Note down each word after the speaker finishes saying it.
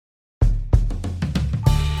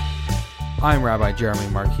I'm Rabbi Jeremy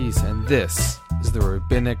Marquise, and this is the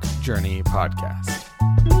Rabbinic Journey Podcast.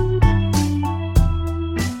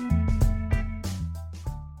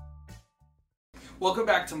 Welcome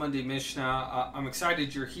back to Monday Mishnah. I'm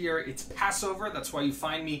excited you're here. It's Passover. That's why you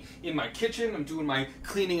find me in my kitchen. I'm doing my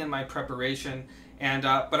cleaning and my preparation.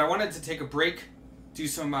 But I wanted to take a break, do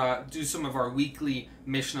some of our weekly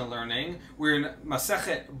Mishnah learning. We're in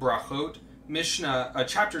Masechet Brachot, Mishnah,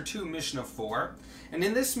 chapter 2, Mishnah 4. And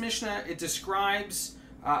in this Mishnah, it describes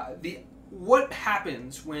what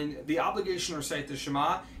happens when the obligation to recite the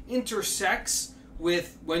Shema intersects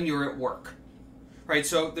with when you're at work. Right?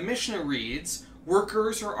 So the Mishnah reads,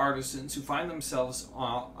 workers or artisans who find themselves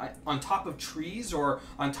on top of trees or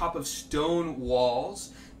on top of stone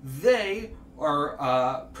walls, they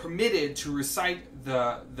are permitted to recite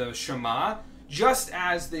the Shema, just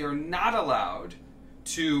as they are not allowed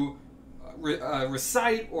to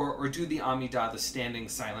recite or do the Amidah, the standing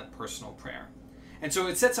silent personal prayer. And so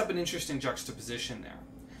it sets up an interesting juxtaposition there.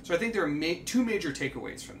 So I think there are two major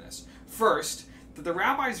takeaways from this. First, that the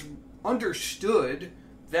rabbis understood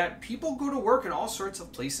that people go to work in all sorts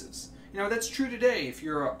of places. You know, that's true today. If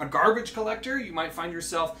you're a garbage collector, you might find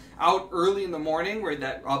yourself out early in the morning where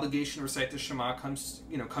that obligation to recite the Shema comes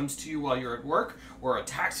to you while you're at work, or a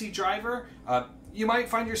taxi driver. You might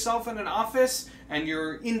find yourself in an office and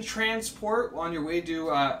you're in transport on your way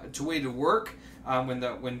to work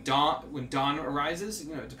when dawn arises.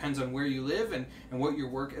 You know, it depends on where you live and what your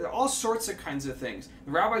work. All sorts of kinds of things.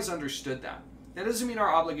 The rabbis understood that. That doesn't mean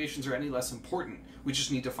our obligations are any less important. We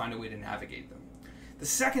just need to find a way to navigate them. The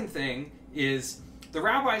second thing is the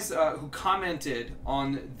rabbis who commented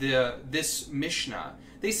on this Mishnah,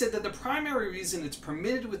 they said that the primary reason it's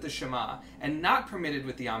permitted with the Shema and not permitted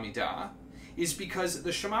with the Amidah is because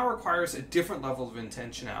the Shema requires a different level of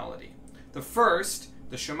intentionality.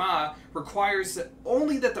 The Shema, requires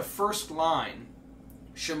only that the first line,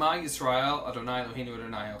 Shema Yisrael, Adonai Eloheinu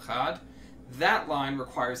Adonai Echad, that line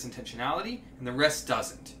requires intentionality, and the rest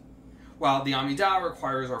doesn't. While the Amidah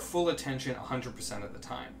requires our full attention 100% of the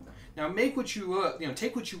time. Now, make what you will,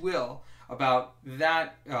 take what you will about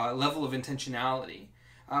that level of intentionality.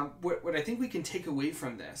 What I think we can take away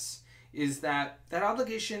from this is that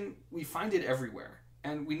obligation, we find it everywhere,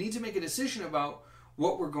 and we need to make a decision about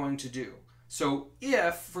what we're going to do. So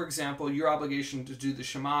if, for example, your obligation to do the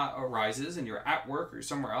Shema arises and you're at work or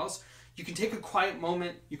somewhere else, you can take a quiet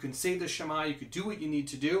moment, you can say the Shema, you can do what you need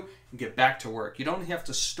to do and get back to work. You don't have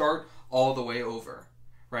to start all the way over,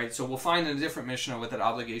 right? So we'll find in a different Mishnah what that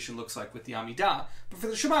obligation looks like with the Amidah. But for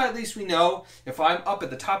the Shema, at least we know if I'm up at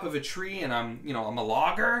the top of a tree and I'm a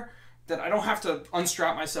logger, that I don't have to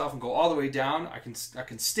unstrap myself and go all the way down. I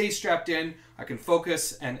can stay strapped in, I can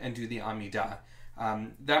focus and do the Amidah.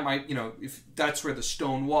 That might, if that's where the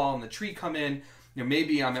stone wall and the tree come in,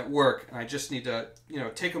 maybe I'm at work and I just need to,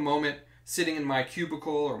 take a moment sitting in my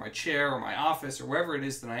cubicle or my chair or my office or wherever it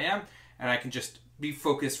is that I am, and I can just be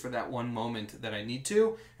focused for that one moment that I need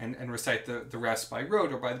to and recite the rest by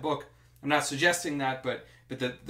rote or by the book. I'm not suggesting that, but the